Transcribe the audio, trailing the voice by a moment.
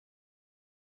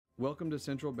Welcome to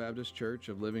Central Baptist Church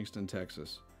of Livingston,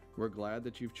 Texas. We're glad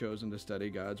that you've chosen to study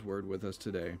God's Word with us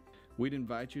today. We'd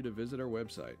invite you to visit our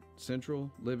website,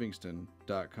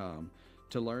 centrallivingston.com,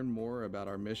 to learn more about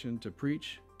our mission to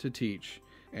preach, to teach,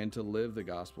 and to live the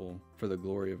gospel for the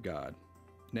glory of God.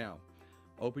 Now,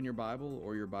 open your Bible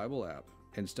or your Bible app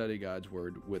and study God's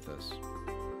Word with us.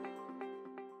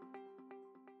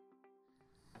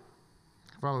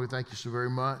 Father, we thank you so very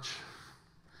much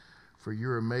for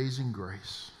your amazing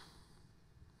grace.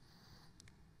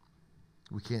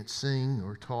 We can't sing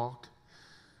or talk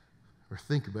or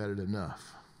think about it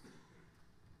enough.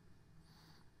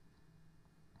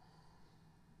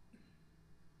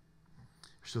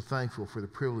 We're so thankful for the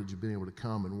privilege of being able to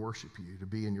come and worship you, to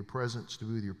be in your presence, to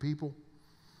be with your people.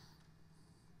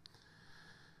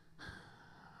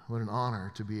 What an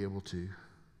honor to be able to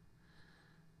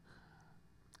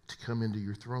come into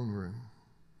your throne room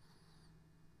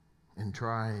and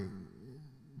try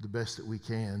the best that we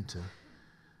can to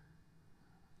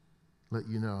let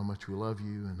you know how much we love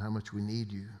you and how much we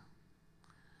need you,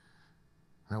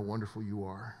 how wonderful you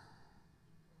are.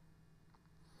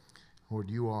 Lord,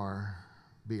 you are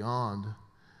beyond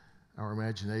our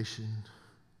imagination.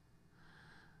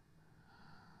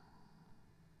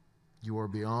 You are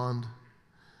beyond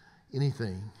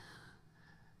anything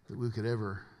that we could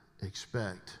ever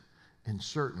expect and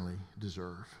certainly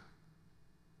deserve.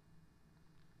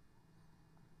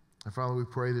 And Father, we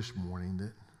pray this morning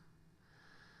that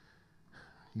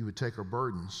you would take our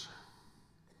burdens.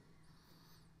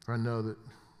 I know that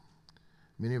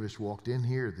many of us walked in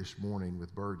here this morning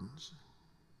with burdens.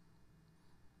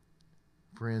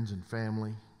 Friends and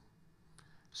family,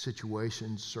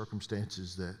 situations,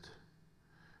 circumstances that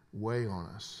weigh on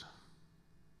us.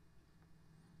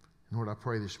 And Lord, I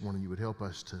pray this morning you would help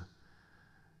us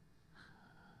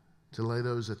to lay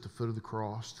those at the foot of the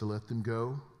cross, to let them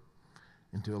go,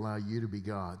 and to allow you to be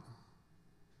God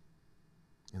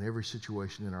in every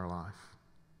situation in our life.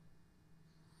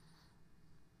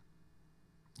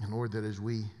 And Lord, that as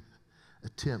we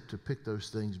attempt to pick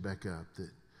those things back up, that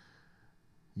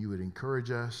you would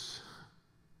encourage us,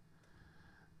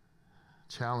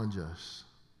 challenge us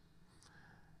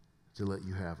to let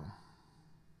you have them.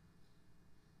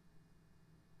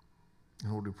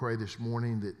 And Lord, we pray this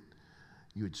morning that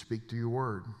you would speak through your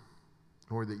word.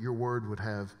 Lord, that your word would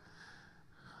have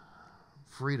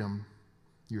freedom,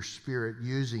 your spirit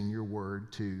using your word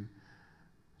to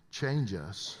change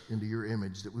us into your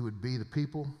image, that we would be the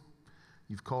people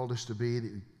you've called us to be,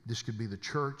 that this could be the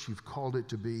church you've called it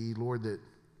to be. Lord, that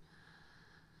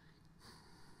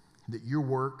your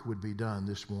work would be done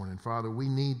this morning. Father, we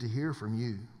need to hear from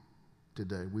you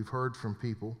today. We've heard from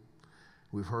people.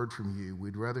 We've heard from you.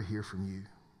 We'd rather hear from you.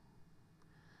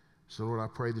 So, Lord, I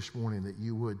pray this morning that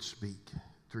you would speak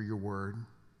through your word,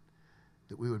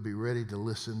 that we would be ready to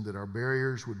listen, that our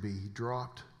barriers would be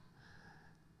dropped,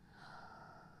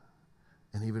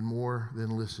 and even more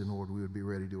than listen, Lord, we would be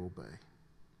ready to obey,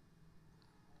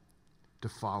 to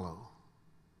follow,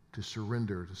 to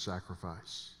surrender, to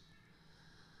sacrifice.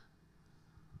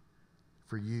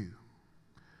 For you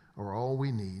are all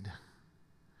we need.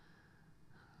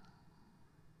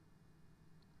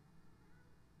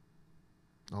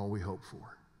 All we hope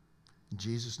for. In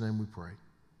Jesus' name we pray.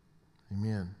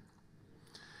 Amen.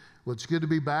 Well, it's good to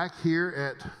be back here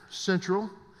at Central.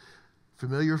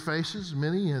 Familiar faces,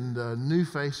 many, and new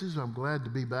faces. I'm glad to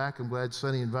be back. I'm glad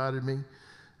Sonny invited me.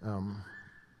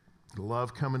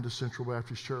 Love coming to Central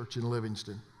Baptist Church in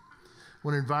Livingston. I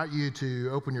want to invite you to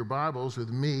open your Bibles with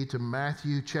me to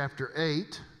Matthew chapter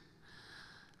 8.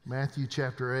 Matthew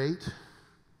chapter 8.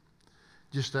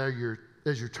 Just as you're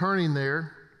turning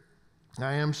there,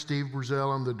 I am Steve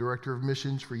Brazzel. I'm the Director of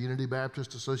Missions for Unity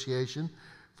Baptist Association.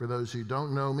 For those who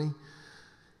don't know me,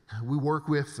 we work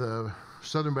with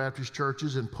Southern Baptist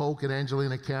churches in Polk and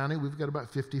Angelina County. We've got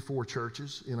about 54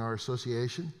 churches in our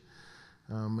association.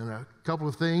 And a couple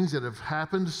of things that have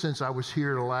happened since I was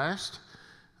here last.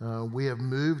 We have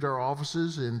moved our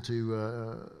offices into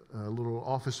a little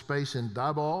office space in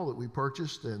Diboll that we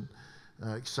purchased, and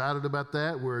excited about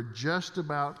that. We're just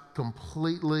about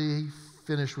completely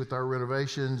finished with our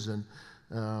renovations and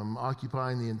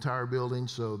occupying the entire building.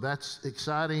 So that's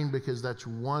exciting because that's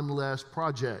one less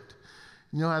project.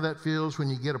 You know how that feels when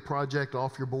you get a project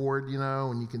off your board,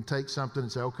 and you can take something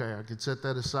and say, okay, I can set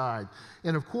that aside.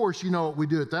 And of course, what we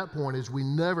do at that point is we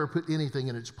never put anything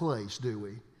in its place, do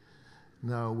we?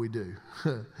 No, we do.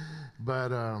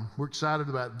 But we're excited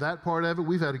about that part of it.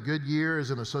 We've had a good year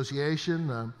as an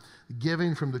association,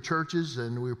 giving from the churches,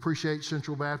 and we appreciate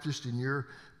Central Baptist and your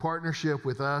partnership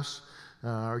with us.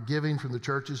 Our giving from the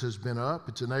churches has been up.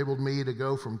 It's enabled me to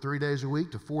go from 3 days a week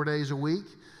to 4 days a week.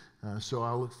 So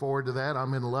I look forward to that.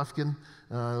 I'm in Lufkin,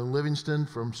 Livingston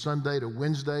from Sunday to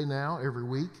Wednesday now every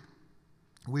week.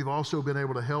 We've also been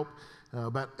able to help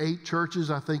about 8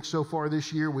 churches, I think, so far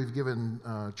this year. We've given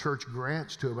church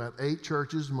grants to about 8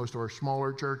 churches, most of our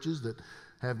smaller churches that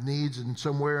have needs in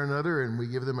some way or another, and we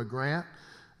give them a grant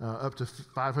up to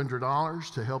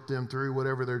 $500 to help them through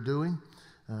whatever they're doing.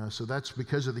 So that's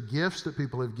because of the gifts that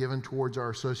people have given towards our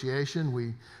association.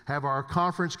 We have our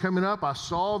conference coming up. I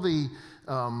saw the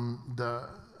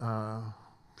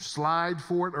slide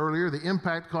for it earlier, the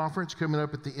Impact Conference coming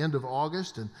up at the end of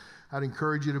August, and I'd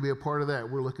encourage you to be a part of that.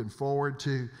 We're looking forward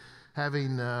to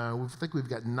having, I think we've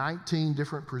got 19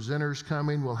 different presenters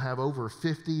coming. We'll have over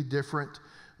 50 different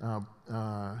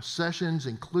sessions,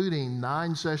 including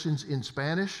 9 sessions in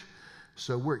Spanish.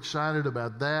 So we're excited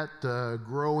about that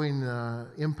growing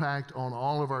impact on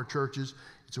all of our churches.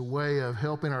 It's a way of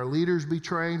helping our leaders be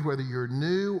trained, whether you're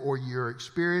new or you're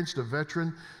experienced, a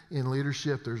veteran in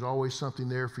leadership. There's always something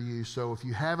there for you. So if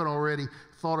you haven't already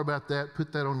thought about that,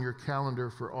 put that on your calendar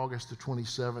for August the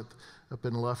 27th up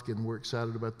in Lufkin. We're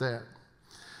excited about that.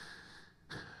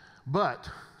 But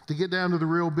to get down to the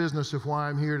real business of why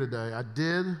I'm here today, I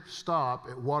did stop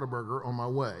at Whataburger on my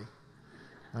way.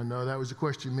 I know that was a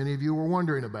question many of you were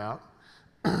wondering about.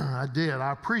 I did.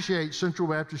 I appreciate Central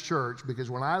Baptist Church because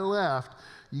when I left,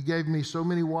 you gave me so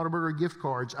many Whataburger gift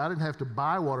cards, I didn't have to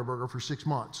buy Whataburger for 6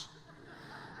 months.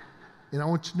 And I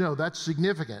want you to know that's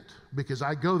significant because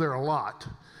I go there a lot,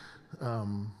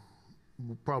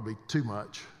 probably too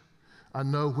much. I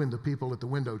know when the people at the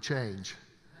window change.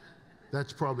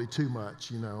 That's probably too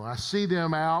much, you know. I see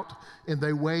them out and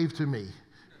they wave to me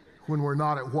when we're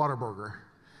not at Whataburger.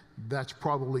 That's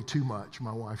probably too much,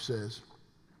 my wife says.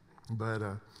 But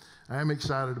I am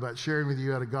excited about sharing with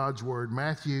you out of God's Word,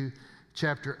 Matthew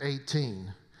chapter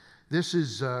 18. This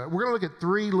is, we're going to look at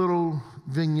 3 little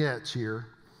vignettes here.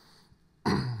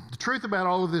 The truth about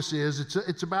all of this is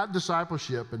it's about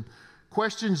discipleship and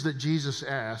questions that Jesus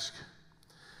asked.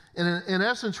 And in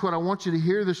essence, what I want you to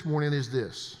hear this morning is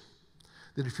this,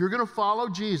 that if you're going to follow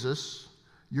Jesus,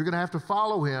 you're going to have to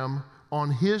follow him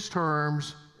on his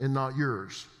terms and not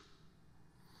yours.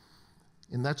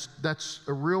 And that's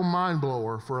a real mind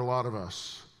blower for a lot of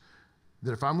us.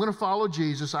 That if I'm going to follow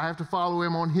Jesus, I have to follow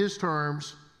him on his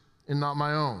terms and not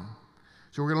my own.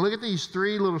 So we're going to look at these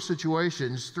 3 little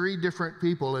situations, 3 different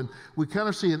people, and we kind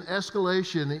of see an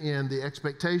escalation in the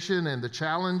expectation and the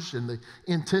challenge and the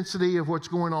intensity of what's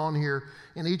going on here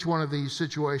in each one of these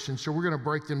situations. So we're going to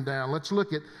break them down. Let's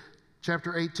look at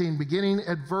chapter 18, beginning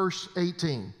at verse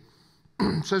 18.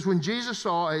 It says, when Jesus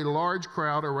saw a large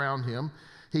crowd around him,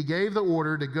 he gave the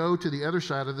order to go to the other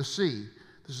side of the sea.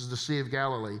 This is the Sea of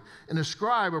Galilee. And a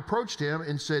scribe approached him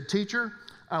and said, Teacher,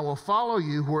 I will follow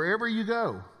you wherever you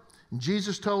go. And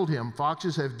Jesus told him,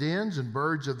 foxes have dens and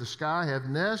birds of the sky have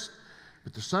nests,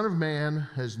 but the Son of Man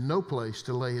has no place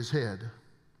to lay his head.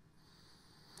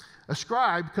 A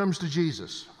scribe comes to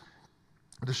Jesus.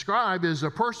 The scribe is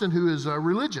a person who is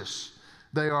religious.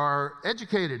 They are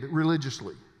educated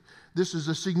religiously. This is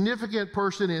a significant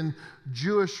person in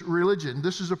Jewish religion.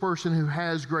 This is a person who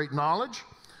has great knowledge,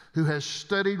 who has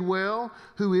studied well,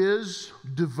 who is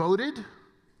devoted.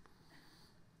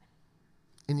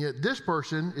 And yet this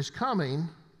person is coming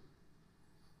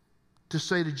to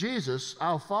say to Jesus,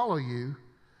 I'll follow you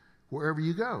wherever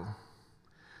you go.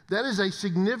 That is a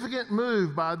significant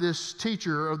move by this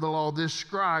teacher of the law, this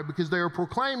scribe, because they are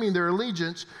proclaiming their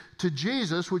allegiance to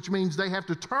Jesus, which means they have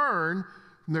to turn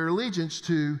from their allegiance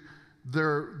to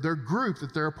their group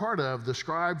that they're a part of, the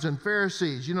scribes and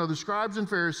Pharisees. You know, the scribes and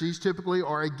Pharisees typically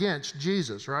are against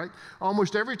Jesus, right?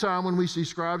 Almost every time when we see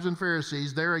scribes and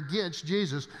Pharisees, they're against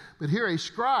Jesus. But here a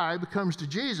scribe comes to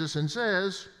Jesus and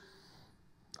says,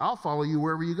 I'll follow you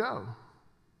wherever you go.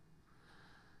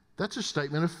 That's a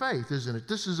statement of faith, isn't it?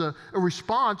 This is a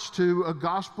response to a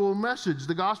gospel message,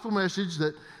 the gospel message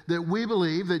that we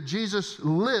believe that Jesus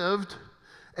lived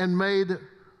and made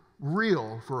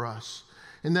real for us.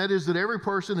 And that is that every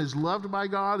person is loved by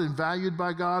God and valued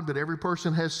by God, but every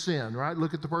person has sin, right?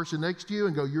 Look at the person next to you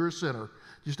and go, you're a sinner.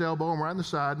 Just elbow them right in the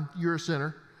side. You're a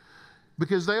sinner.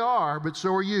 Because they are, but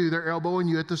so are you. They're elbowing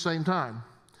you at the same time.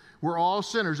 We're all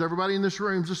sinners. Everybody in this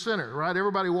room's a sinner, right?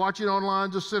 Everybody watching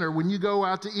online's a sinner. When you go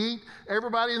out to eat,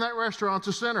 everybody in that restaurant's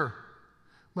a sinner.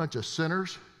 Bunch of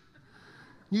sinners.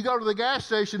 You go to the gas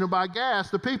station to buy gas,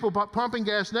 the people pumping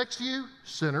gas next to you,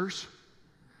 sinners.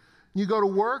 You go to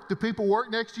work, the people work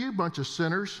next to you, bunch of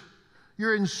sinners.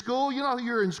 You're in school, you know who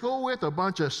you're in school with? A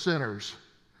bunch of sinners.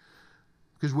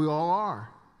 Because we all are.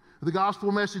 The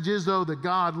gospel message is, though, that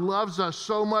God loves us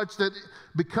so much that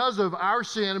because of our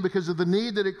sin and because of the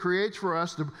need that it creates for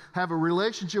us to have a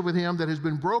relationship with Him that has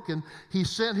been broken, He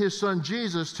sent His Son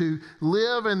Jesus to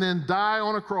live and then die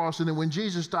on a cross. And then when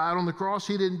Jesus died on the cross,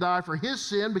 He didn't die for His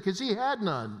sin because He had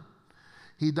none.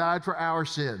 He died for our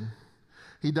sin.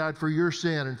 He died for your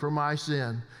sin and for my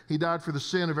sin. He died for the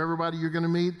sin of everybody you're going to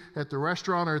meet at the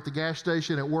restaurant or at the gas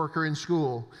station, at work or in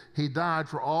school. He died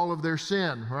for all of their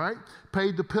sin, right?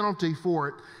 Paid the penalty for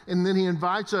it. And then He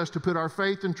invites us to put our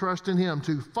faith and trust in Him,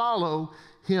 to follow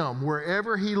Him.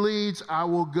 Wherever He leads, I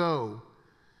will go.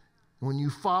 When you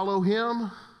follow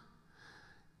Him,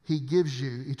 He gives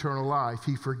you eternal life.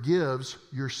 He forgives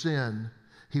your sin.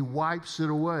 He wipes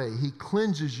it away. He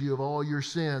cleanses you of all your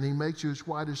sin. He makes you as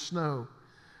white as snow,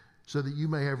 so that you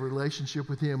may have a relationship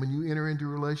with Him. When you enter into a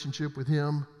relationship with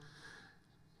Him,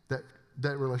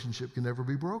 that relationship can never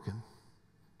be broken.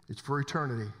 It's for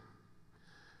eternity.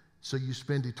 So you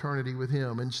spend eternity with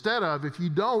Him. Instead of, if you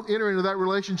don't enter into that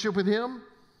relationship with Him,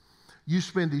 you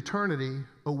spend eternity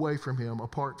away from Him,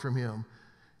 apart from Him.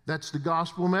 That's the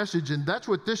gospel message, and that's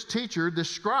what this teacher, this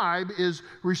scribe, is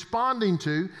responding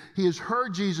to. He has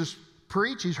heard Jesus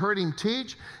preach, he's heard Him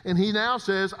teach, and he now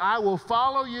says, I will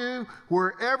follow you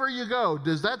wherever you go.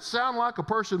 Does that sound like a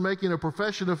person making a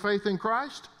profession of faith in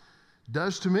Christ?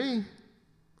 Does to me.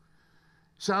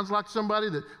 Sounds like somebody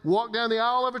that walked down the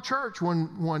aisle of a church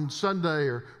one Sunday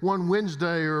or one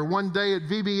Wednesday or one day at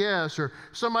VBS, or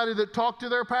somebody that talked to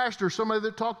their pastor, somebody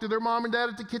that talked to their mom and dad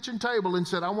at the kitchen table and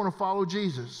said, I want to follow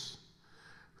Jesus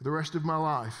for the rest of my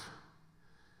life.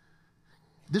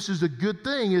 This is a good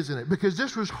thing, isn't it? Because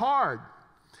this was hard.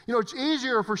 You know, it's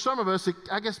easier for some of us.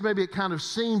 I guess maybe it kind of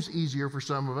seems easier for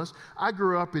some of us. I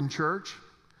grew up in church.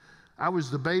 I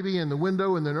was the baby in the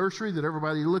window in the nursery that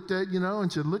everybody looked at,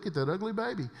 and said, look at that ugly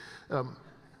baby.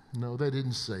 No, they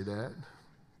didn't say that.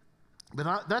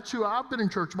 But that's who I've been in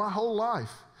church my whole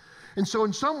life. And so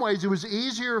in some ways, it was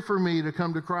easier for me to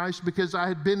come to Christ because I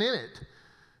had been in it.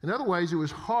 In other ways, it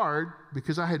was hard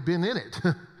because I had been in it.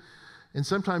 And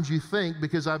sometimes you think,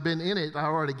 because I've been in it, I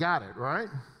already got it, right?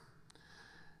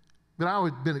 But I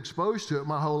had been exposed to it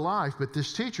my whole life. But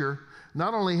this teacher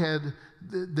not only had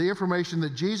the information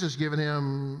that Jesus given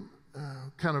him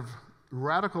kind of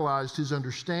radicalized his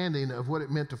understanding of what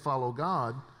it meant to follow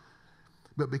God,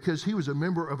 but because he was a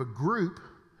member of a group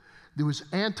that was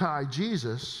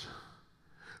anti-Jesus,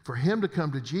 for him to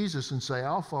come to Jesus and say,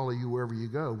 I'll follow you wherever you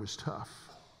go, was tough.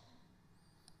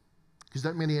 Because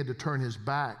that meant he had to turn his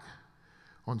back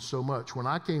on so much. When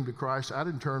I came to Christ, I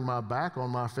didn't turn my back on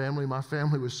my family. My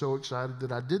family was so excited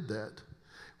that I did that.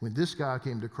 When this guy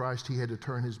came to Christ, he had to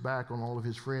turn his back on all of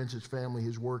his friends, his family,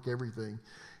 his work, everything.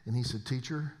 And he said,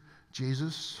 Teacher,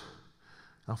 Jesus,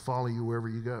 I'll follow you wherever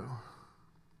you go.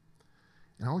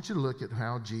 And I want you to look at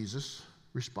how Jesus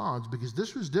responds, because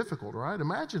this was difficult, right?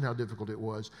 Imagine how difficult it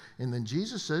was. And then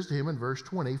Jesus says to him in verse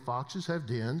 20, foxes have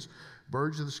dens,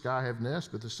 birds of the sky have nests,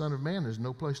 but the Son of Man has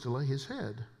no place to lay his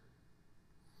head.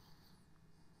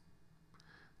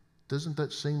 Doesn't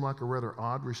that seem like a rather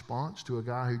odd response to a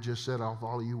guy who just said, I'll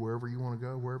follow you wherever you want to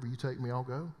go, wherever you take me, I'll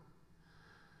go?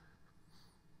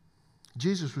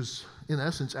 Jesus was, in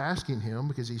essence, asking him,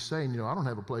 because he's saying, I don't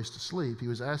have a place to sleep. He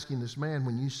was asking this man,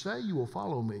 when you say you will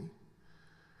follow me,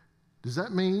 does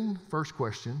that mean, first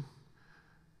question,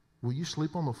 will you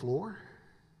sleep on the floor?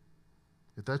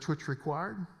 If that's what's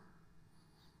required?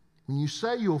 When you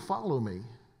say you'll follow me,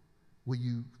 will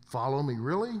you follow me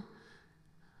really?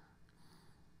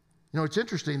 It's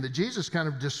interesting that Jesus kind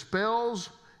of dispels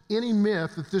any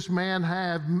myth that this man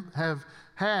have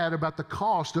had about the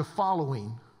cost of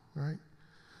following, right?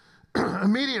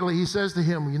 Immediately he says to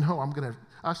him,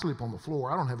 I sleep on the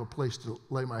floor. I don't have a place to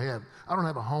lay my head. I don't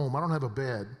have a home. I don't have a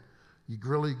bed. You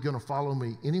really going to follow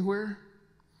me anywhere?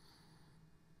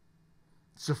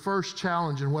 It's the first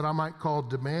challenge in what I might call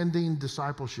demanding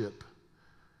discipleship.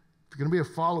 If you're going to be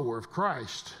a follower of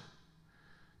Christ,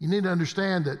 you need to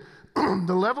understand that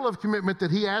the level of commitment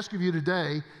that he asks of you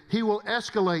today, he will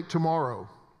escalate tomorrow.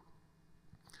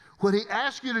 What he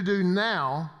asks you to do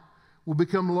now will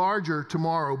become larger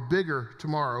tomorrow, bigger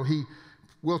tomorrow. He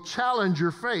will challenge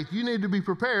your faith. You need to be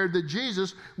prepared that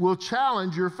Jesus will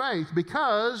challenge your faith,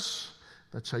 because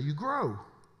that's how you grow.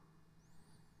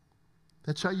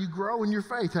 That's how you grow in your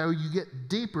faith, how you get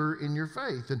deeper in your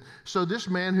faith. And so this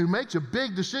man who makes a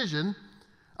big decision,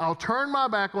 I'll turn my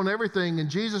back on everything, and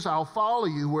Jesus, I'll follow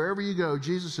you wherever you go.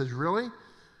 Jesus says, really?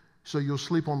 So you'll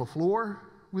sleep on the floor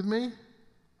with me?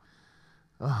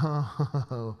 We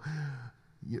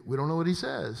don't know what he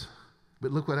says.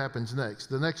 But look what happens next.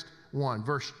 The next one,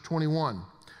 verse 21.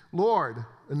 Lord,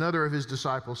 another of his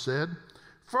disciples said,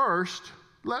 first,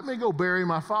 Let me go bury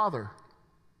my father.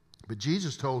 But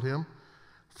Jesus told him,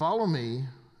 follow me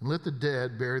and let the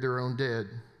dead bury their own dead.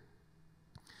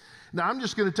 Now, I'm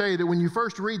just going to tell you that when you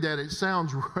first read that, it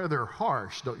sounds rather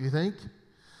harsh, don't you think?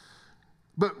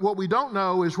 But what we don't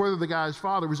know is whether the guy's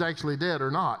father was actually dead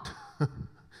or not.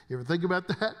 You ever think about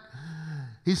that?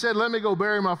 He said, let me go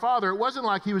bury my father. It wasn't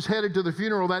like he was headed to the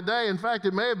funeral that day. In fact,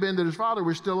 it may have been that his father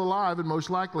was still alive, and most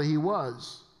likely he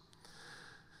was.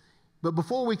 But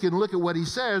before we can look at what he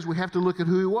says, we have to look at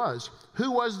who he was.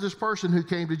 Who was this person who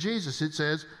came to Jesus? It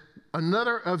says,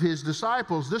 another of his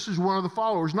disciples. This is one of the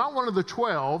followers, not one of the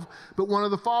 12, but one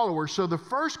of the followers. So the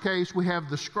first case, we have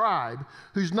the scribe,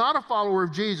 who's not a follower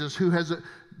of Jesus, who has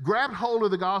grabbed hold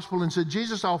of the gospel and said,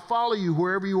 Jesus, I'll follow you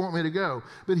wherever you want me to go.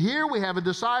 But here we have a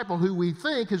disciple who we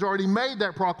think has already made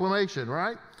that proclamation,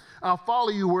 right? I'll follow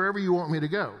you wherever you want me to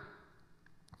go.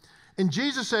 And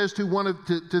Jesus says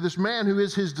to this man who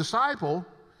is his disciple,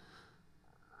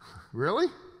 really?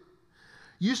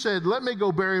 You said, let me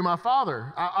go bury my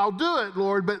father. I'll do it,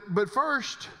 Lord, but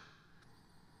first,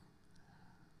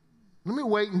 let me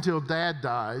wait until Dad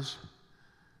dies,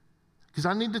 because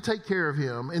I need to take care of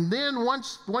him. And then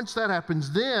once that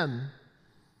happens, then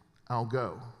I'll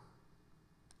go.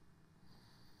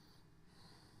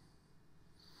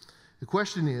 The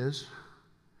question is,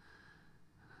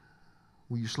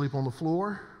 will you sleep on the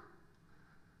floor?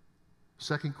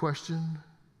 Second question,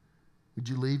 would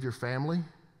you leave your family?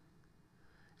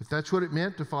 If that's what it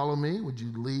meant to follow me, would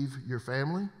you leave your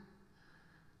family?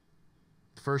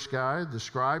 The first guy, the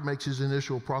scribe, makes his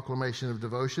initial proclamation of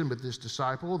devotion, but this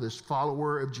disciple, this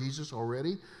follower of Jesus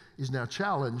already, is now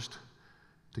challenged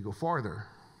to go farther.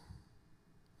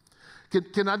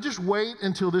 Can I just wait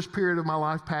until this period of my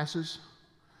life passes?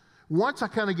 Once I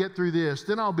kind of get through this,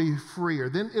 then I'll be freer.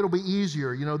 Then it'll be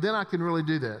easier. Then I can really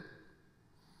do that.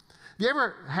 You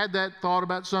ever had that thought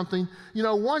about something?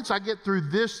 Once I get through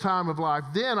this time of life,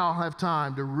 then I'll have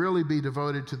time to really be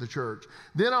devoted to the church.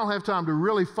 Then I'll have time to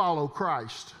really follow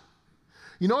Christ.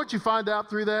 You know what you find out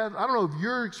through that? I don't know if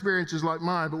your experience is like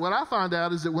mine, but what I find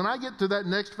out is that when I get to that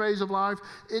next phase of life,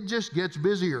 it just gets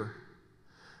busier.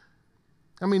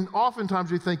 I mean,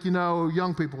 oftentimes we think,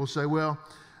 young people will say, well,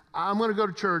 I'm going to go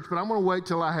to church, but I'm going to wait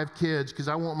till I have kids because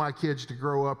I want my kids to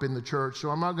grow up in the church, so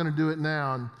I'm not going to do it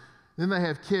now. And then they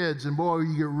have kids, and boy,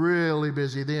 you get really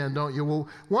busy then, don't you? Well,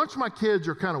 once my kids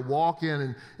are kind of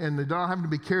walking and they don't have to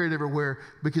be carried everywhere,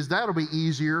 because that'll be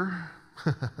easier.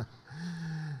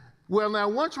 Well, now,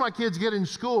 once my kids get in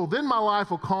school, then my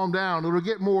life will calm down. It'll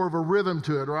get more of a rhythm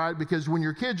to it, right? Because when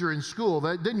your kids are in school,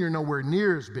 then you're nowhere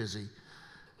near as busy,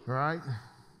 right?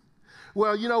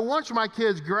 Well, once my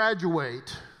kids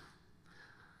graduate,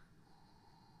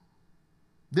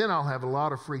 then I'll have a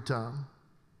lot of free time.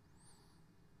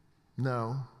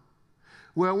 No.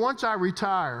 Well, once I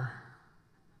retire,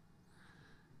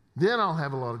 then I'll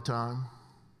have a lot of time.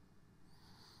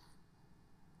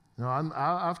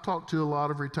 I've talked to a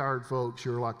lot of retired folks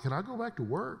who are like, can I go back to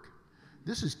work?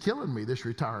 This is killing me, this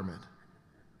retirement.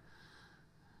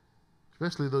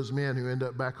 Especially those men who end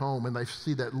up back home and they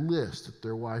see that list that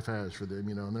their wife has for them,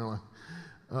 and they're like,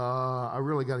 I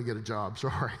really got to get a job,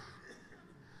 sorry.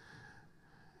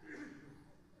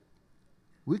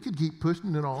 We could keep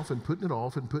pushing it off and putting it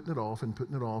off and putting it off and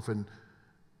putting it off and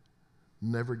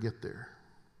never get there.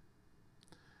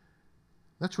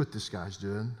 That's what this guy's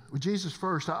doing. With Jesus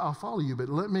first, I'll follow you, but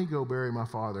let me go bury my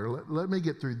father. Let me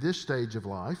get through this stage of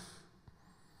life.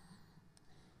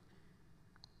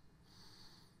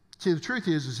 See, the truth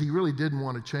is he really didn't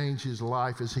want to change his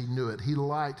life as he knew it. He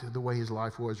liked the way his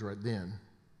life was right then.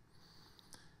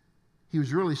 He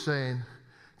was really saying,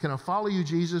 can I follow you,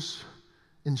 Jesus,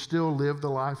 and still live the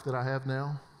life that I have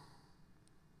now?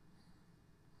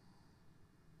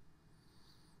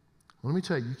 Let me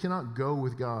tell you, you cannot go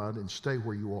with God and stay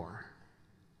where you are.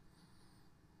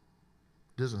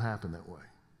 It doesn't happen that way.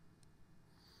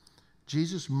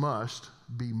 Jesus must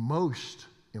be most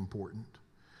important.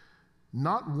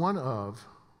 Not one of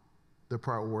the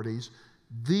priorities,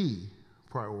 the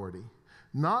priority.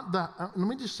 Let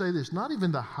me just say this, not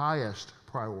even the highest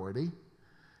priority,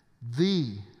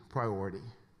 the priority.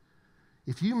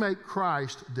 If you make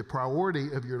Christ the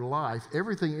priority of your life,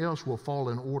 everything else will fall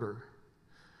in order.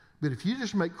 But if you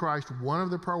just make Christ one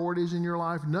of the priorities in your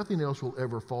life, nothing else will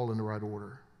ever fall in the right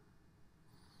order.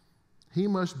 He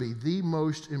must be the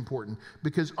most important,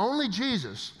 because only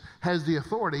Jesus has the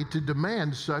authority to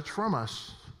demand such from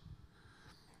us.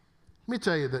 Let me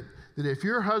tell you that if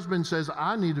your husband says,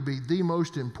 I need to be the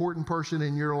most important person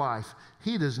in your life,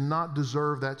 he does not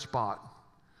deserve that spot.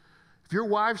 If your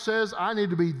wife says, I need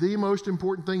to be the most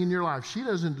important thing in your life, she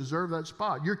doesn't deserve that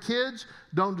spot. Your kids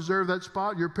don't deserve that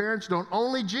spot. Your parents don't.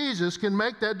 Only Jesus can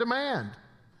make that demand.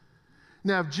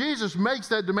 Now, if Jesus makes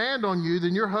that demand on you,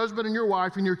 then your husband and your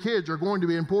wife and your kids are going to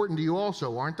be important to you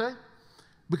also, aren't they?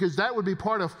 Because that would be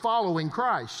part of following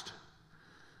Christ.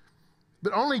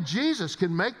 But only Jesus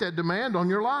can make that demand on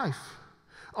your life.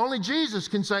 Only Jesus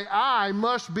can say, I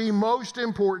must be most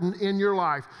important in your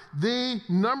life. The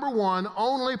number one,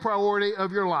 only priority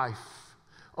of your life.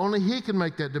 Only He can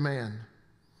make that demand.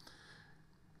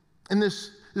 And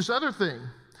this other thing,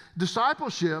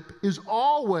 discipleship is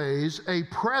always a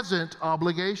present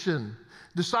obligation.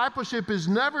 Discipleship is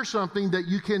never something that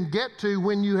you can get to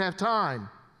when you have time.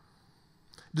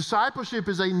 Discipleship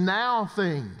is a now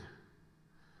thing.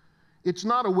 It's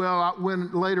not a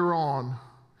when later on.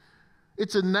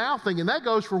 It's a now thing, and that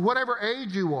goes for whatever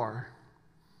age you are.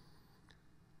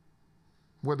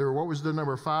 What was the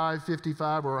number, 5,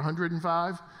 55, or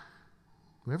 105? Do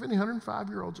we have any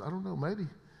 105-year-olds? I don't know, maybe.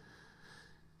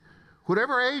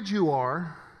 Whatever age you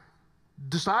are,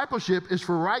 discipleship is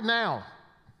for right now.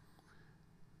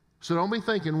 So don't be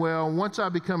thinking, well, once I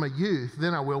become a youth,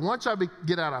 then I will. Once I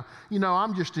get out of,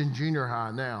 I'm just in junior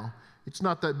high now. It's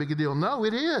not that big a deal. No,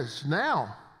 it is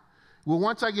now. Well,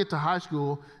 once I get to high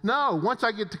school, no. Once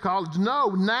I get to college, no.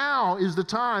 Now is the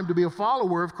time to be a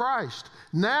follower of Christ.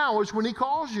 Now is when He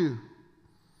calls you.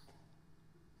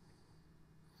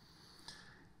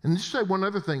 And just say one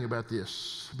other thing about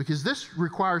this, because this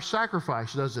requires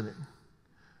sacrifice, doesn't it?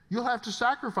 You'll have to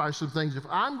sacrifice some things. If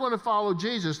I'm going to follow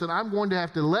Jesus, then I'm going to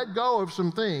have to let go of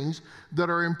some things that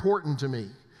are important to me.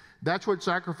 That's what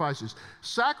sacrifice is.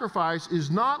 Sacrifice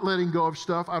is not letting go of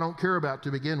stuff I don't care about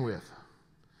to begin with.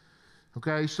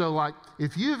 Okay, so like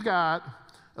if you've got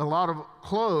a lot of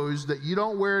clothes that you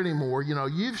don't wear anymore,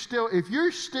 if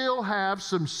you still have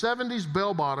some 70s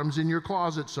bell bottoms in your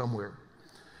closet somewhere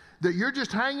that you're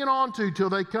just hanging on to till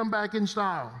they come back in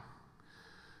style.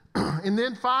 And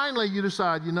then finally you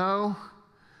decide,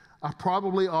 I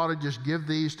probably ought to just give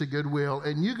these to Goodwill.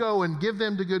 And you go and give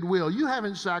them to Goodwill. You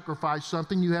haven't sacrificed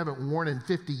something you haven't worn in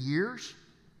 50 years.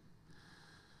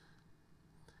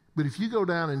 But if you go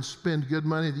down and spend good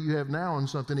money that you have now on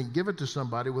something and give it to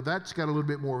somebody, well, that's got a little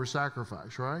bit more of a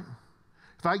sacrifice, right?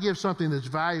 If I give something that's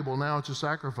valuable, now it's a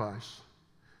sacrifice.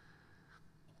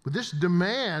 But this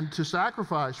demand to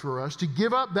sacrifice for us, to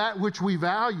give up that which we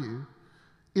value,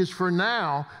 is for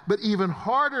now. But even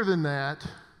harder than that,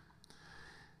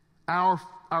 our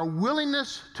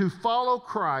willingness to follow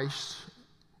Christ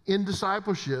in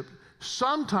discipleship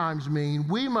sometimes mean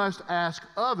we must ask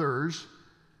others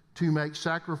to make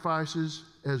sacrifices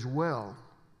as well.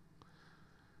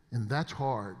 And that's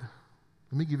hard.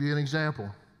 Let me give you an example.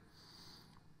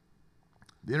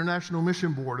 The International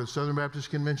Mission Board of Southern Baptist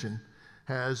Convention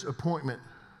has appointment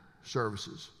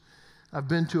services. I've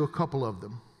been to a couple of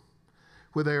them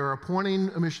where they are appointing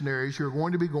missionaries who are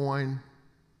going to be going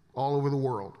all over the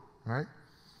world, right?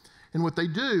 And what they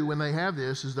do when they have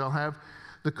this is they'll have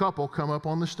the couple come up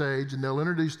on the stage and they'll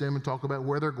introduce them and talk about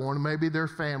where they're going. Maybe their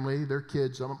family, their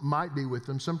kids might be with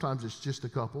them. Sometimes it's just a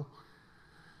couple.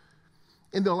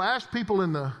 And they'll ask people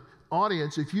in the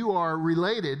audience, if you are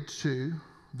related to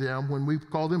them, when we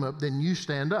call them up, then you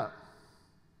stand up.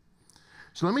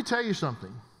 So let me tell you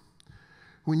something.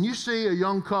 When you see a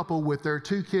young couple with their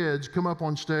 2 kids come up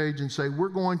on stage and say, we're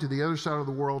going to the other side of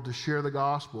the world to share the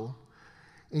gospel,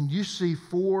 and you see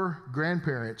 4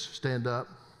 grandparents stand up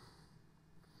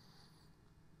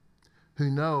who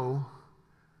know,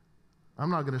 I'm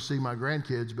not going to see my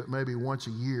grandkids but maybe once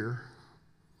a year,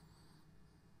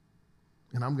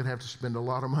 and I'm going to have to spend a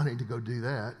lot of money to go do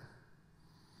that.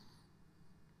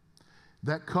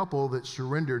 That couple that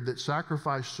surrendered, that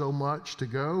sacrificed so much to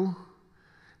go,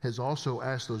 has also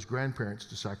asked those grandparents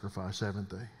to sacrifice,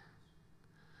 haven't they?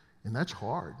 And that's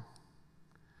hard.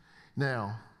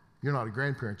 Now, you're not a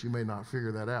grandparent, you may not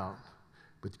figure that out,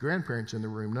 but the grandparents in the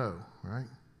room know, right?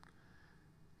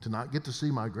 To not get to see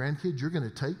my grandkids, you're going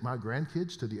to take my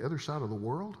grandkids to the other side of the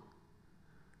world?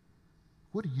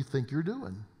 What do you think you're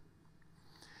doing?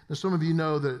 Now, some of you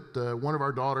know that one of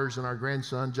our daughters and our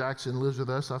grandson, Jackson, lives with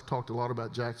us. I've talked a lot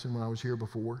about Jackson when I was here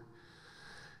before.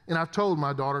 And I've told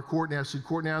my daughter, Courtney, I said,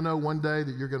 Courtney, I know one day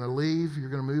that you're going to leave, you're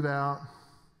going to move out,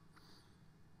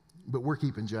 but we're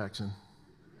keeping Jackson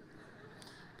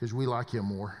because we like him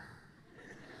more.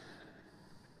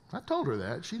 I told her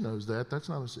that. She knows that. That's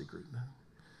not a secret.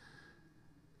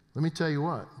 Let me tell you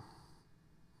what.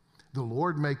 The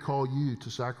Lord may call you to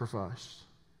sacrifice,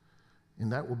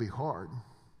 and that will be hard.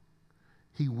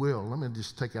 He will. Let me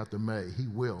just take out the may. He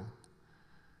will.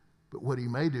 But what he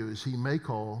may do is he may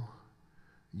call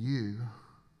you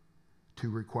to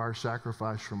require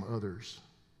sacrifice from others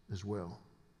as well.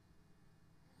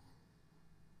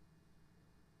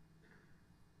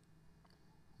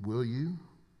 Will you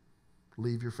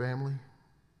leave your family?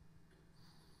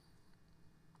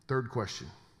 Third question.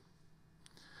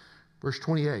 Verse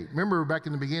 28. Remember back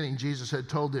in the beginning, Jesus had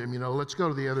told them, let's go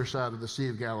to the other side of the Sea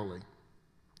of Galilee.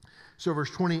 So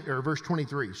verse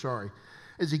 23, sorry.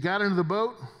 As he got into the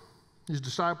boat, his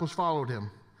disciples followed him.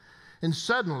 And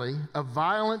suddenly a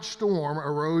violent storm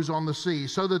arose on the sea,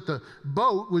 so that the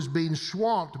boat was being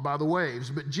swamped by the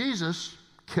waves. But Jesus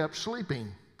kept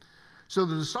sleeping. So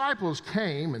the disciples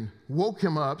came and woke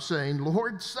him up, saying,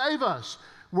 Lord, save us.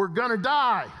 We're going to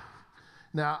die.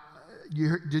 Now,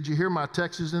 did you hear my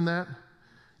Texas in that?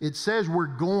 It says we're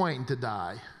going to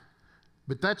die.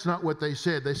 But that's not what they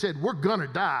said. They said, we're going to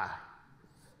die.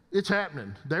 It's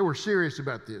happening. They were serious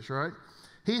about this, right?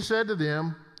 He said to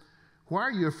them, why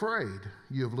are you afraid,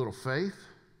 you of little faith?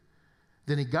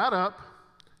 Then he got up,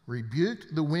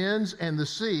 rebuked the winds and the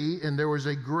sea, and there was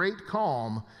a great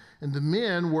calm. And the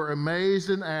men were amazed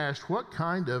and asked, what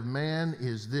kind of man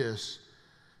is this?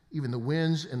 Even the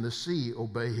winds and the sea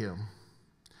obey him.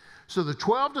 So the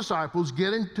 12 disciples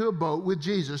get into a boat with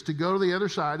Jesus to go to the other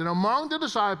side. And among the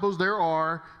disciples, there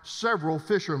are several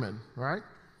fishermen, right?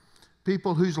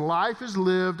 People whose life is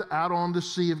lived out on the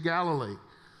Sea of Galilee.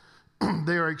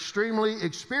 They are extremely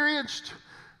experienced,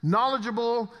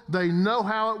 knowledgeable. They know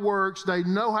how it works. They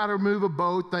know how to move a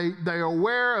boat. They are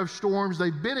aware of storms.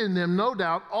 They've been in them, no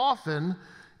doubt, often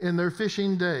in their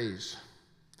fishing days.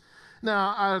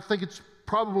 Now, I think it's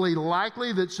probably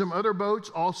likely that some other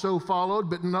boats also followed,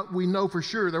 but we know for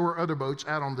sure there were other boats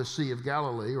out on the Sea of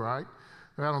Galilee, right?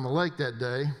 They're out on the lake that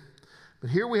day. But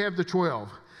here we have the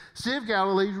 12. Sea of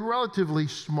Galilee is relatively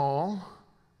small,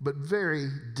 but very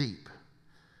deep.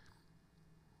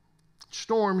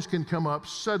 Storms can come up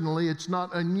suddenly. It's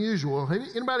not unusual. Have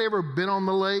anybody ever been on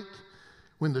the lake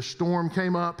when the storm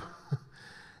came up?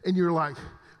 And you're like,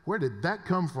 where did that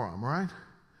come from, right?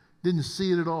 Didn't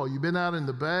see it at all. You've been out in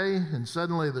the bay, and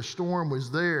suddenly the storm was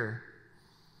there.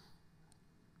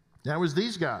 That was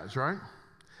these guys, right?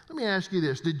 Let me ask you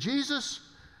this. Did Jesus,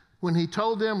 when he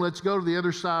told them, let's go to the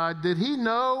other side, did he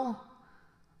know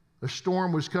a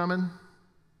storm was coming?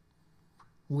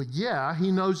 Well, yeah, he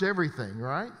knows everything,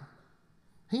 right?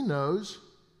 He knows.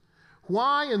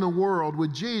 Why in the world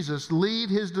would Jesus lead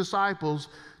his disciples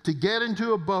to get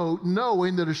into a boat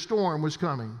knowing that a storm was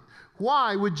coming?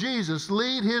 Why would Jesus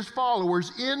lead his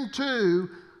followers into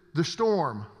the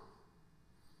storm?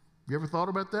 You ever thought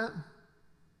about that?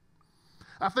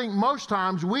 I think most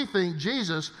times we think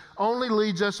Jesus only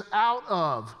leads us out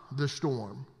of the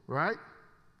storm, right?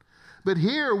 But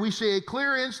here we see a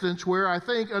clear instance where I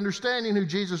think, understanding who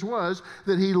Jesus was,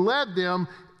 that he led them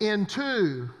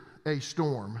into a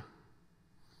storm.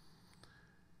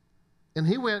 And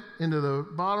he went into the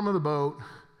bottom of the boat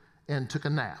and took a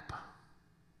nap.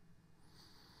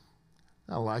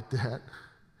 I like that.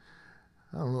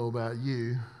 I don't know about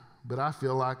you, but I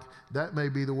feel like that may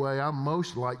be the way I'm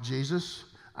most like Jesus.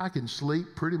 I can sleep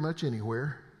pretty much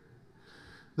anywhere.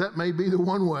 That may be the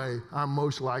one way I'm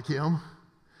most like him.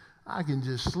 I can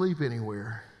just sleep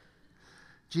anywhere.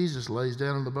 Jesus lays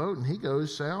down in the boat and he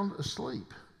goes sound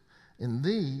asleep. And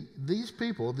these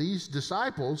people, these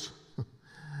disciples,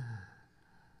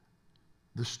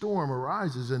 the storm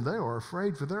arises and they are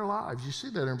afraid for their lives. You see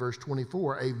that in verse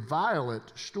 24. A violent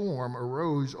storm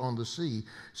arose on the sea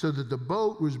so that the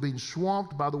boat was being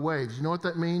swamped by the waves. You know what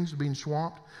that means, being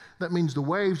swamped? That means the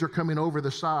waves are coming over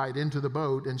the side into the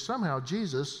boat, and somehow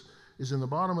Jesus is in the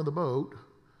bottom of the boat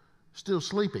still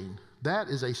sleeping. That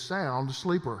is a sound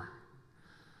sleeper,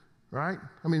 right?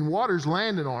 I mean, water's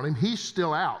landing on him. He's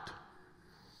still out.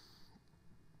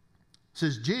 It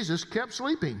says Jesus kept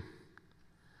sleeping.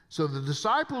 So the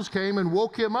disciples came and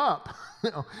woke him up.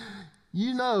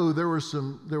 You know there was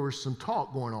some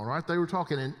talk going on, right? They were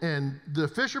talking, and the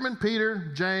fishermen,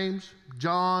 Peter, James,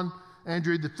 John,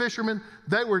 Andrew, the fishermen,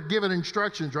 they were given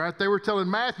instructions, right? They were telling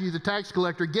Matthew, the tax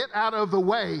collector, get out of the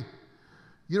way.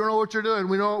 You don't know what you're doing.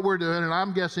 We know what we're doing. And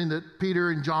I'm guessing that Peter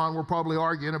and John were probably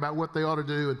arguing about what they ought to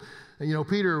do. And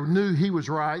Peter knew he was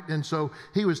right, and so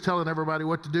he was telling everybody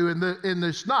what to do, and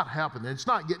it's not happening. It's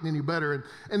not getting any better,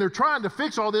 and they're trying to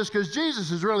fix all this because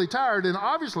Jesus is really tired, and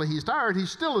obviously he's tired.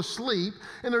 He's still asleep,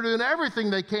 and they're doing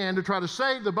everything they can to try to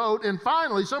save the boat, and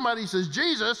finally somebody says,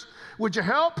 Jesus, would you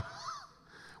help?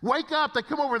 Wake up. They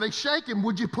come over, they shake him.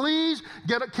 Would you please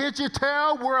can't you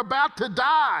tell we're about to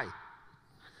die?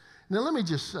 Now let me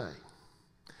just say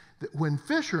that when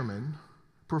fishermen,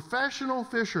 professional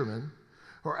fishermen,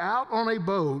 are out on a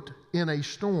boat in a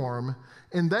storm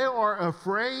and they are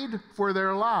afraid for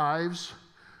their lives,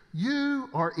 you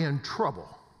are in trouble,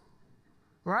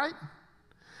 right?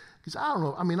 Because I don't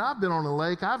know, I mean, I've been on a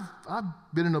lake, I've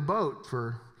been in a boat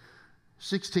for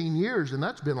 16 years, and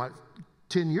that's been like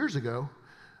 10 years ago.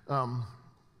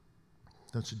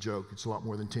 That's a joke, it's a lot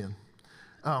more than 10.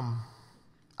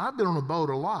 I've been on a boat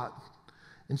a lot,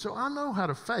 and so I know how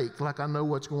to fake like I know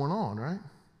what's going on, right?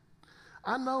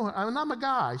 And I'm a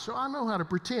guy, so I know how to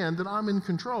pretend that I'm in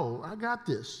control. I got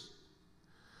this.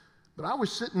 But I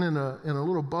was sitting in a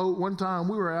little boat one time.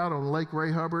 We were out on Lake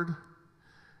Ray Hubbard,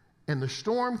 and the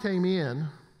storm came in,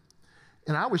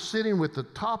 and I was sitting with the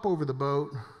top over the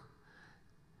boat,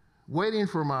 waiting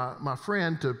for my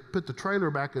friend to put the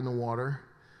trailer back in the water,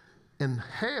 and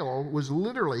hail was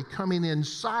literally coming in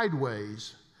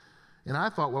sideways. And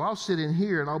I thought, well, I'll sit in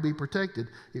here and I'll be protected.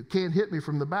 It can't hit me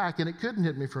from the back, and it couldn't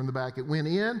hit me from the back. It went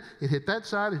in, it hit that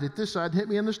side, it hit this side, hit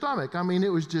me in the stomach. I mean, it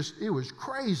was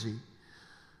crazy.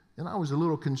 And I was a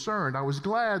little concerned. I was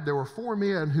glad there were 4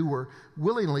 men who were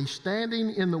willingly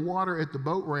standing in the water at the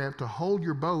boat ramp to hold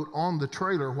your boat on the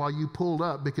trailer while you pulled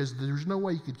up, because there's no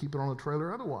way you could keep it on the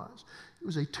trailer otherwise. It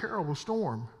was a terrible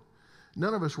storm.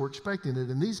 None of us were expecting it.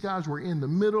 And these guys were in the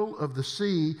middle of the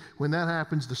sea when that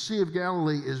happens. The Sea of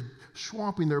Galilee is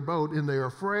swamping their boat, and they're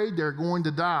afraid they're going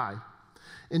to die.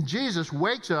 And Jesus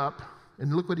wakes up,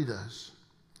 and look what he does.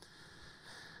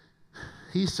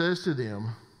 He says to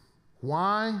them,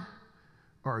 "Why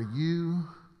are you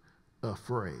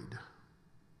afraid?"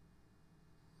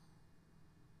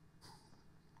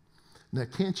 Now,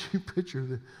 can't you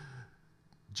picture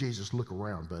Jesus, look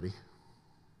around, buddy.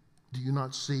 Do you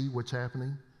not see what's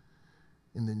happening?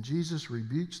 And then Jesus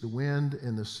rebukes the wind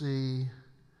and the sea,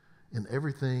 and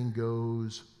everything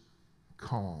goes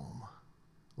calm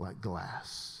like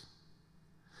glass.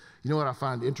 You know what I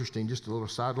find interesting, just a little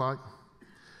sidelight?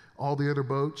 All the other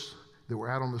boats that were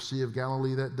out on the Sea of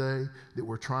Galilee that day, that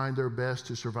were trying their best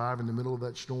to survive in the middle of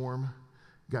that storm,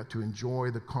 got to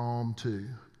enjoy the calm too.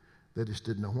 They just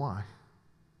didn't know why.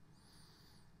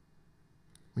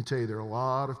 Let me tell you, there are a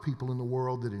lot of people in the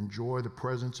world that enjoy the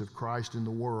presence of Christ in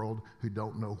the world who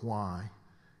don't know why.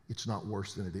 It's not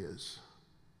worse than it is.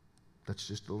 That's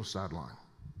just a little sideline.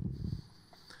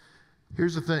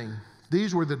 Here's the thing.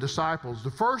 These were the disciples.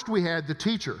 The first we had the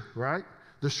teacher, right?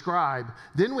 The scribe.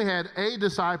 Then we had a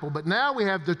disciple, but now we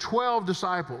have the 12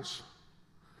 disciples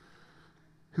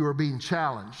who are being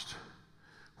challenged.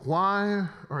 Why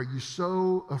are you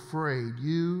so afraid,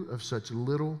 you of such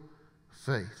little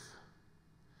faith?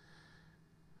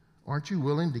 Aren't you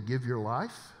willing to give your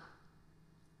life?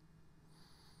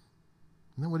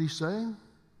 Isn't that what he's saying?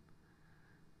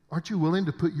 Aren't you willing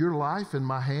to put your life in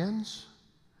my hands?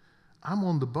 I'm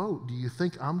on the boat. Do you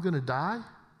think I'm going to die?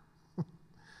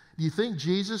 Do you think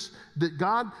Jesus, that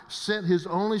God sent his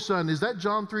only son? Is that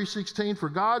John 3:16? For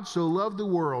God so loved the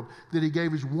world that he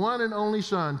gave his one and only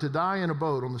son to die in a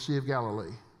boat on the Sea of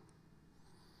Galilee?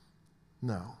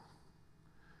 No.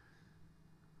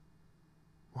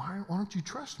 Why don't you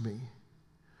trust me?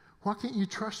 Why can't you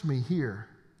trust me here?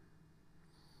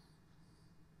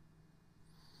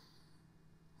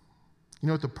 You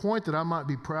know, at the point that I might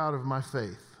be proud of my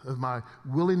faith, of my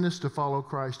willingness to follow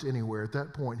Christ anywhere, at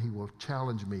that point he will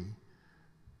challenge me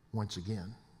once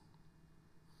again.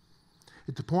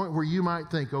 At the point where you might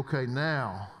think, okay,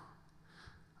 now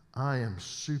I am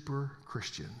super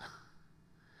Christian.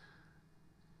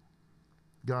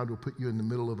 God will put you in the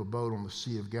middle of a boat on the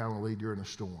Sea of Galilee during a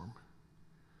storm.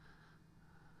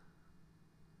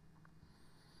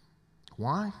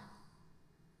 Why?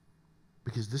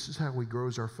 Because this is how he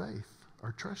grows our faith,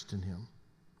 our trust in him.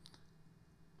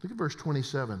 Look at verse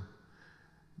 27.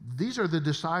 These are the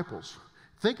disciples.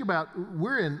 Think about,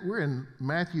 we're in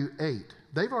Matthew 8.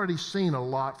 They've already seen a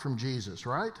lot from Jesus,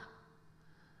 right?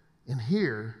 And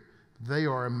here they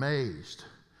are amazed.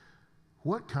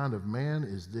 What kind of man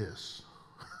is this?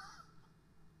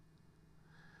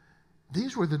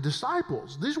 These were the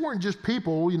disciples. These weren't just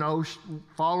people,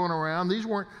 following around. These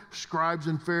weren't scribes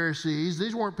and Pharisees.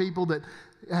 These weren't people that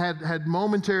had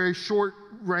momentary,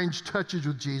 short-range touches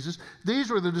with Jesus. These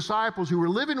were the disciples who were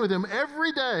living with him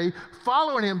every day,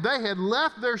 following him. They had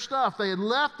left their stuff. They had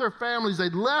left their families.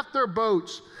 They'd left their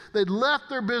boats. They'd left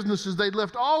their businesses. They'd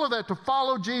left all of that to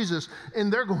follow Jesus.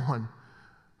 And they're going,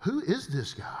 who is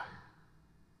this guy?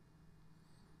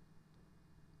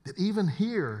 That even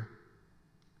here,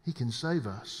 he can save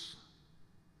us.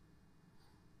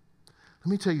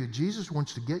 Let me tell you, Jesus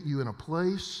wants to get you in a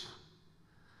place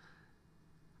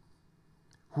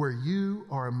where you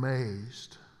are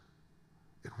amazed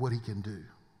at what he can do.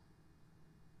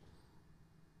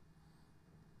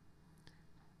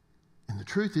 And the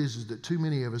truth is that too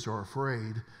many of us are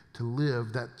afraid to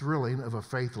live that thrilling of a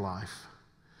faith life,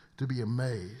 to be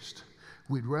amazed.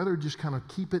 We'd rather just kind of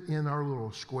keep it in our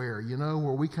little square, you know,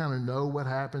 where we kind of know what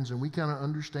happens and we kind of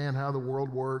understand how the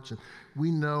world works and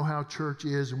we know how church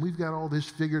is and we've got all this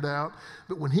figured out.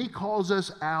 But when he calls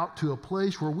us out to a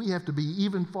place where we have to be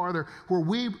even farther, where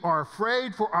we are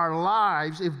afraid for our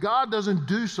lives, if God doesn't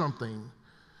do something,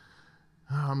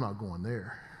 I'm not going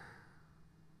there.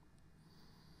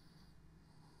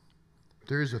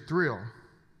 There is a thrill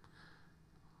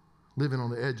living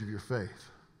on the edge of your faith.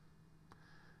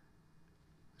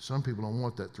 Some people don't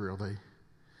want that thrill. They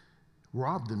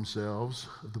rob themselves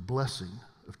of the blessing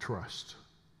of trust.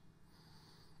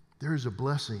 There is a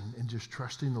blessing in just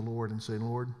trusting the Lord and saying,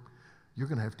 Lord, you're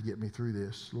going to have to get me through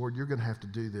this. Lord, you're going to have to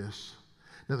do this.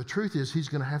 Now, the truth is he's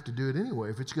going to have to do it anyway.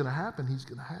 If it's going to happen, he's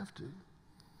going to have to.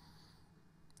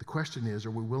 The question is,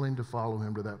 are we willing to follow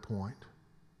him to that point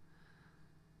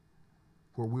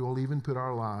where we will even put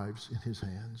our lives in his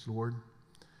hands? Lord,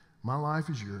 my life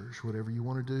is yours. Whatever you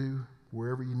want to do,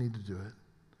 wherever you need to do it.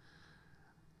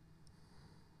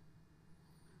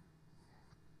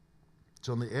 It's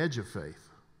on the edge of faith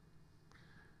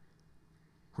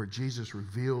where Jesus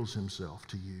reveals himself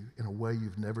to you in a way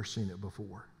you've never seen it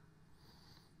before.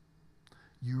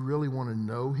 You really want to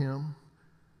know him?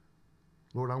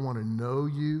 Lord, I want to know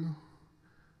you.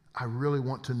 I really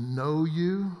want to know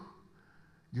you.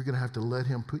 You're going to have to let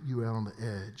him put you out on the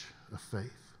edge of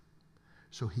faith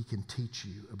so he can teach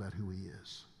you about who he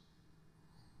is.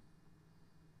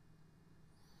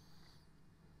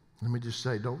 Let me just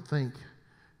say, don't think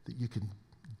that you can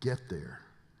get there.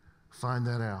 Find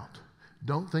that out.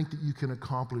 Don't think that you can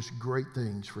accomplish great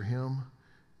things for him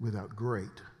without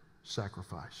great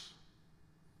sacrifice.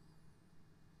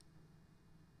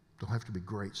 Don't have to be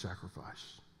great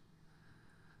sacrifice.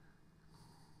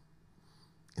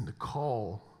 And the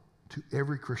call to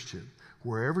every Christian,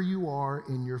 wherever you are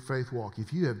in your faith walk,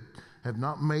 if you have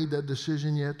not made that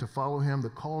decision yet to follow him, the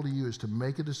call to you is to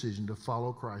make a decision to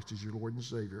follow Christ as your Lord and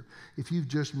Savior. If you've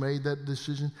just made that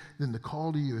decision, then the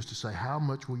call to you is to say, how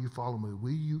much will you follow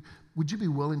me? Would you be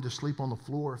willing to sleep on the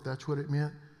floor if that's what it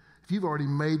meant? If you've already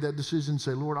made that decision,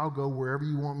 say, Lord, I'll go wherever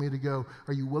you want me to go.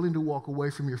 Are you willing to walk away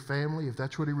from your family if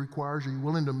that's what he requires? Are you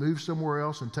willing to move somewhere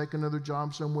else and take another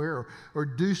job somewhere or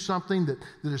do something that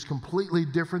is completely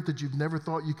different that you've never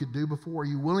thought you could do before? Are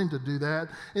you willing to do that?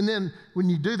 And then when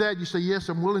you do that, you say, yes,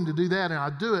 I'm willing to do that, and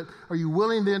I do it. Are you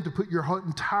willing then to put your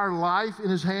entire life in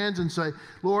his hands and say,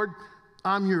 Lord,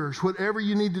 I'm yours. Whatever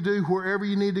you need to do, wherever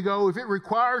you need to go. If it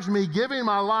requires me giving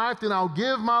my life, then I'll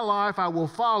give my life. I will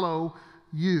follow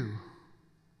you.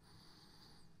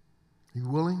 Are you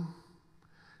willing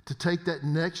to take that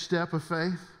next step of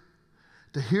faith?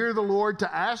 To hear the Lord,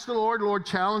 to ask the Lord, Lord,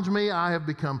 challenge me. I have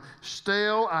become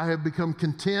stale. I have become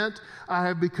content. I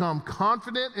have become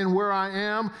confident in where I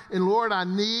am. And Lord, I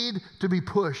need to be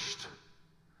pushed.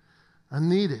 I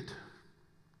need it.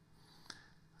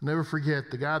 I'll never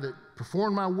forget the guy that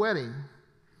performed my wedding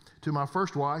to my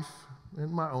first wife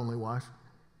and my only wife.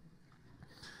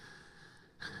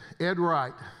 Ed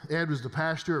Wright. Ed was the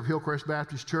pastor of Hillcrest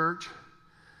Baptist Church.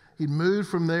 He'd moved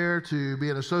from there to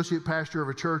be an associate pastor of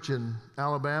a church in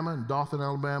Alabama, in Dothan,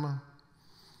 Alabama.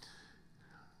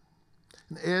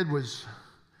 And Ed was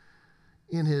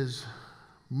in his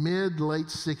mid-late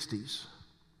 60s.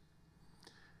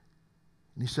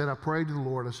 And he said, I prayed to the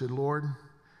Lord. I said, Lord,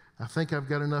 I think I've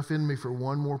got enough in me for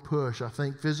one more push. I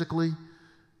think physically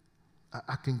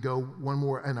I can go one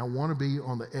more, and I want to be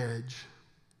on the edge.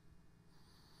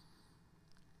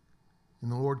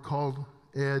 And the Lord called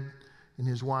Ed and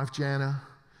his wife Jana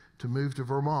to move to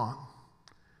Vermont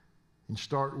and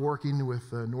start working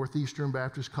with Northeastern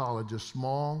Baptist College, a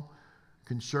small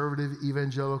conservative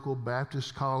evangelical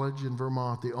Baptist college in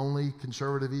Vermont, the only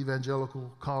conservative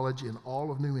evangelical college in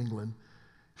all of New England.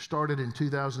 Started in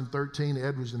 2013.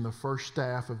 Ed was in the first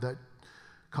staff of that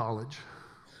college.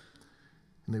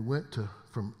 And they went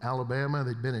from Alabama,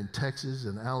 they'd been in Texas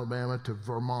and Alabama, to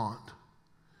Vermont.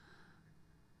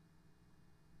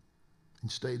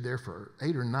 And stayed there for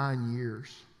 8 or 9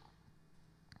 years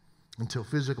until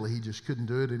physically he just couldn't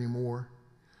do it anymore.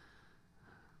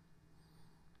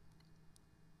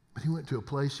 But he went to a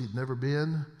place he'd never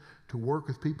been, to work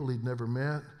with people he'd never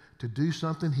met, to do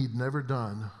something he'd never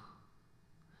done,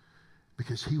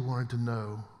 because he wanted to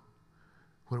know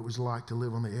what it was like to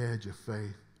live on the edge of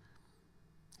faith.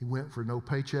 He went for no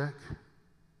paycheck.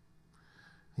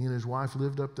 He and his wife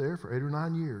lived up there for 8 or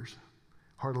 9 years.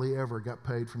 Hardly ever got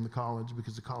paid from the college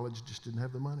because the college just didn't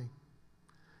have the money.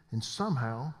 And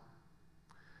somehow,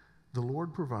 the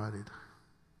Lord provided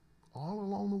all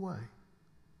along the way.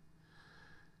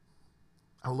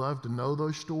 I love to know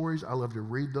those stories. I love to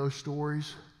read those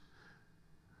stories.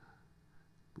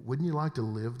 Wouldn't you like to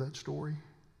live that story?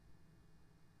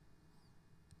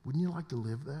 Wouldn't you like to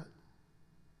live that?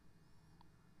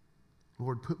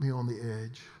 Lord, put me on the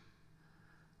edge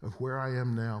of where I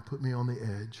am now. Put me on the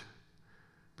edge,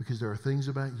 because there are things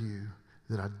about you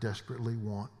that I desperately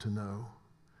want to know.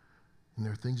 And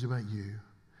there are things about you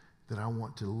that I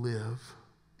want to live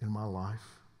in my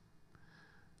life.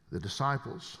 The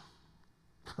disciples,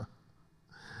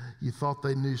 you thought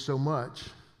they knew so much,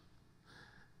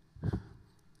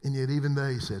 and yet even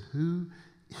they said, who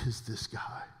is this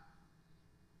guy?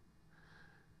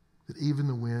 That even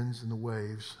the winds and the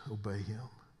waves obey him.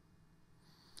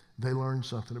 They learned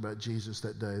something about Jesus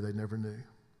that day they never knew.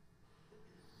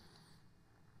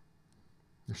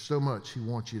 There's so much he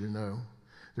wants you to know.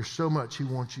 There's so much he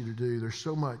wants you to do. There's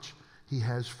so much he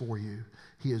has for you.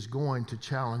 He is going to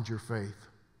challenge your faith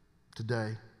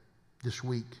today, this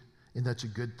week, and that's a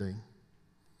good thing,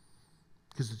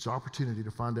 because it's an opportunity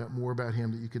to find out more about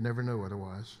him that you could never know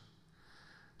otherwise.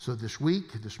 So this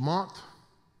week, this month,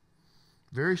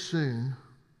 very soon,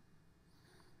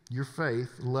 your faith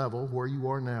level where you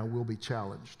are now will be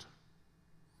challenged.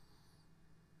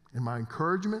 And my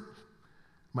encouragement,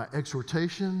 my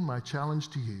exhortation, my challenge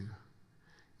to you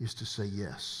is to say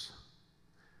yes.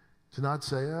 To not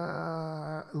say,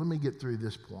 let me get through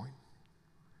this point.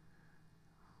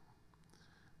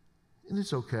 And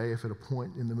it's okay if at a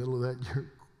point in the middle of that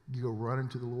you go running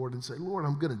to the Lord and say, Lord,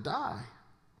 I'm going to die.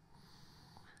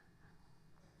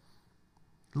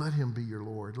 Let him be your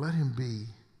Lord. Let him be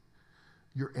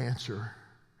your answer.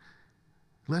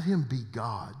 Let him be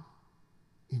God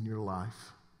in your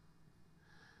life.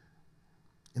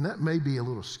 And that may be a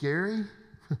little scary,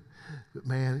 but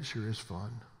man, it sure is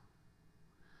fun.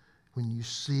 When you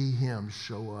see him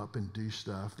show up and do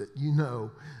stuff that you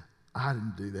know, I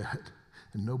didn't do that,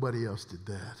 and nobody else did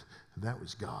that. That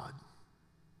was God.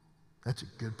 That's a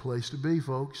good place to be,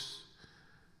 folks.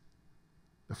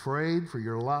 Afraid for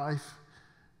your life,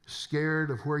 scared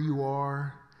of where you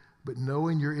are, but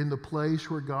knowing you're in the place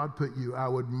where God put you. I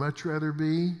would much rather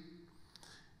be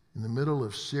in the middle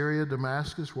of Syria,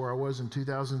 Damascus, where I was in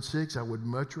 2006. I would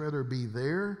much rather be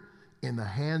there in the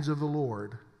hands of the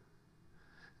Lord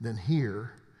than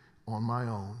here on my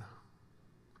own.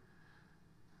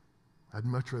 I'd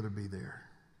much rather be there.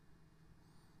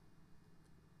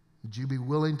 Would you be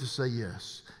willing to say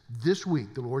yes? This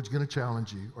week, the Lord's going to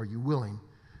challenge you. Are you willing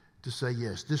to say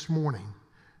yes? This morning,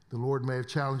 the Lord may have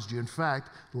challenged you. In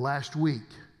fact, last week,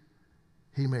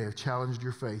 he may have challenged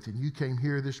your faith, and you came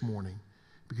here this morning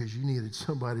because you needed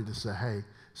somebody to say, hey,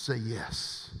 say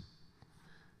yes.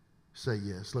 Say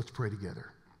yes. Let's pray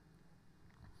together.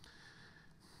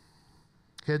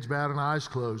 Heads bowed and eyes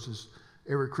closed as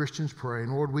every Christian's praying.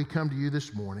 Lord, we come to you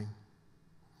this morning.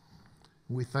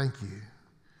 We thank you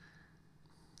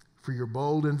for your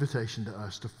bold invitation to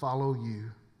us to follow you.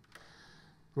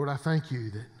 Lord, I thank you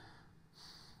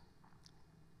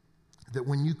that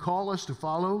when you call us to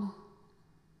follow,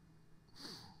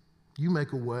 you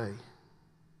make a way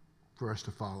for us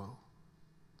to follow.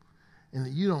 And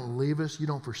that you don't leave us, you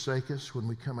don't forsake us when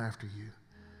we come after you.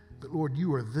 But Lord,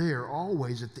 you are there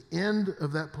always at the end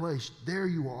of that place. There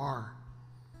you are.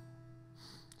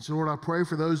 So Lord, I pray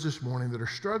for those this morning that are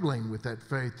struggling with that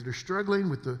faith, that are struggling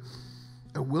with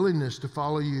a willingness to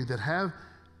follow you, that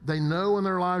they know in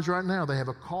their lives right now, they have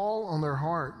a call on their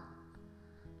heart.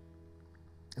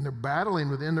 And they're battling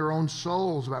within their own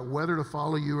souls about whether to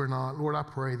follow you or not. Lord, I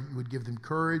pray that you would give them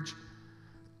courage,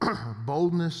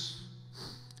 boldness,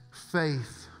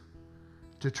 faith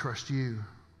to trust you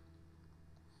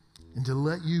and to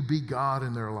let you be God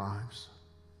in their lives.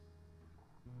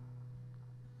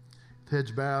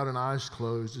 Heads bowed and eyes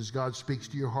closed as God speaks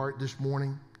to your heart this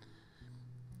morning.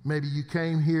 Maybe you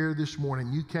came here this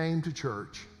morning, you came to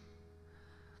church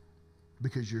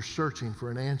because you're searching for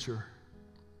an answer.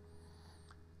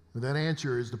 But that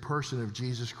answer is the person of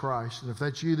Jesus Christ. And if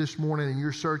that's you this morning and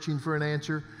you're searching for an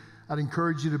answer, I'd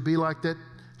encourage you to be like that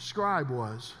scribe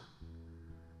was.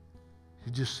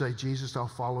 You just say, Jesus, I'll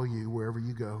follow you wherever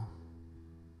you go.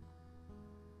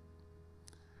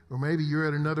 Or maybe you're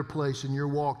at another place in your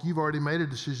walk. You've already made a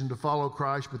decision to follow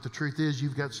Christ, but the truth is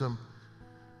you've got some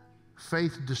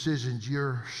faith decisions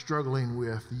you're struggling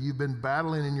with. You've been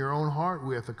battling in your own heart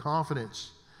with a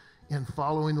confidence in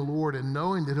following the Lord and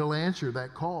knowing that he'll answer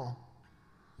that call.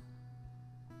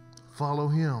 Follow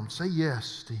him. Say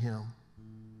yes to him.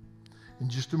 In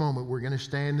just a moment, we're going to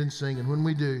stand and sing. And when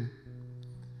we do,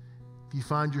 if you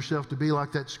find yourself to be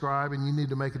like that scribe and you need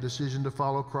to make a decision to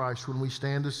follow Christ, when we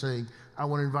stand to sing, I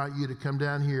want to invite you to come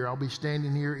down here. I'll be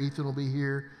standing here. Ethan will be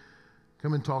here.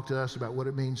 Come and talk to us about what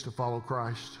it means to follow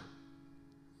Christ.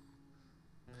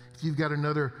 If you've got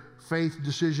another faith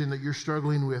decision that you're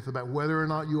struggling with about whether or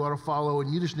not you ought to follow,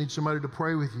 and you just need somebody to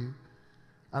pray with you,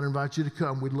 I'd invite you to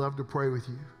come. We'd love to pray with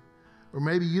you. Or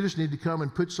maybe you just need to come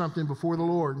and put something before the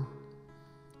Lord.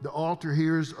 The altar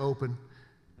here is open.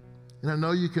 And I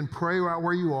know you can pray right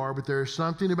where you are, but there is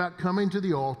something about coming to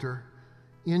the altar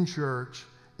in church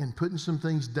and putting some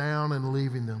things down and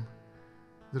leaving them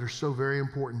that are so very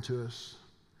important to us.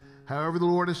 However the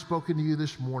Lord has spoken to you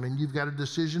this morning, you've got a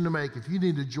decision to make. If you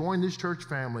need to join this church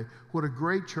family, what a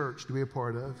great church to be a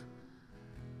part of.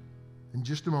 In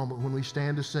just a moment, when we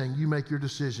stand to sing, you make your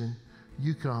decision.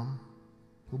 You come.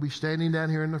 We'll be standing down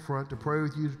here in the front to pray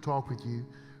with you, to talk with you.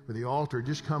 For the altar,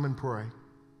 just come and pray.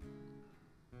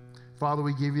 Father,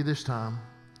 we give you this time.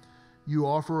 You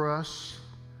offer us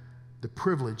the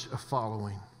privilege of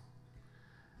following.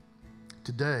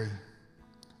 Today,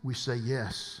 we say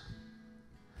yes.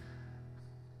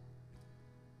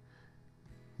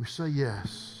 We say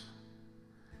yes.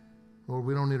 Lord,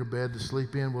 we don't need a bed to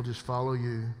sleep in. We'll just follow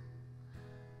you.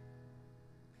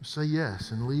 Say yes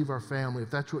and leave our family.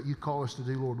 If that's what you call us to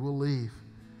do, Lord, we'll leave.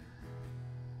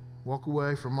 Walk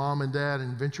away from mom and dad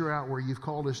and venture out where you've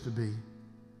called us to be.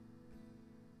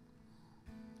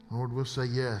 Lord, we'll say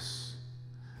yes.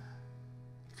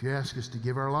 If you ask us to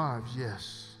give our lives,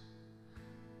 yes.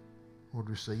 Lord,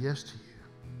 we say yes to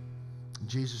you. In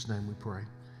Jesus' name we pray.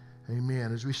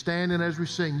 Amen. As we stand and as we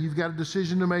sing, you've got a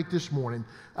decision to make this morning.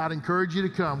 I'd encourage you to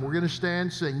come. We're going to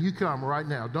stand, sing. You come right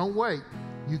now. Don't wait.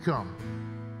 You come.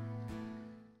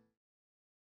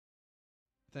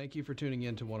 Thank you for tuning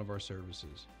in to one of our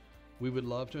services. We would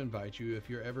love to invite you, if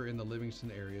you're ever in the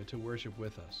Livingston area, to worship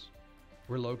with us.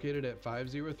 We're located at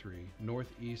 503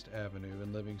 Northeast Avenue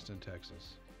in Livingston,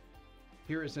 Texas.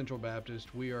 Here at Central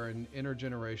Baptist, we are an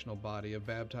intergenerational body of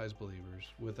baptized believers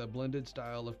with a blended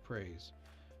style of praise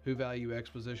who value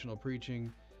expositional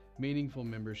preaching, meaningful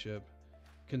membership,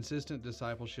 consistent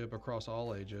discipleship across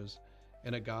all ages,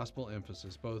 and a gospel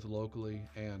emphasis both locally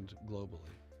and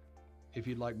globally. If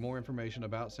you'd like more information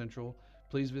about Central,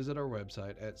 please visit our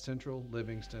website at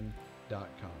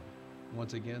centrallivingston.com.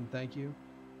 Once again, thank you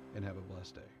and have a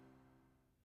blessed day.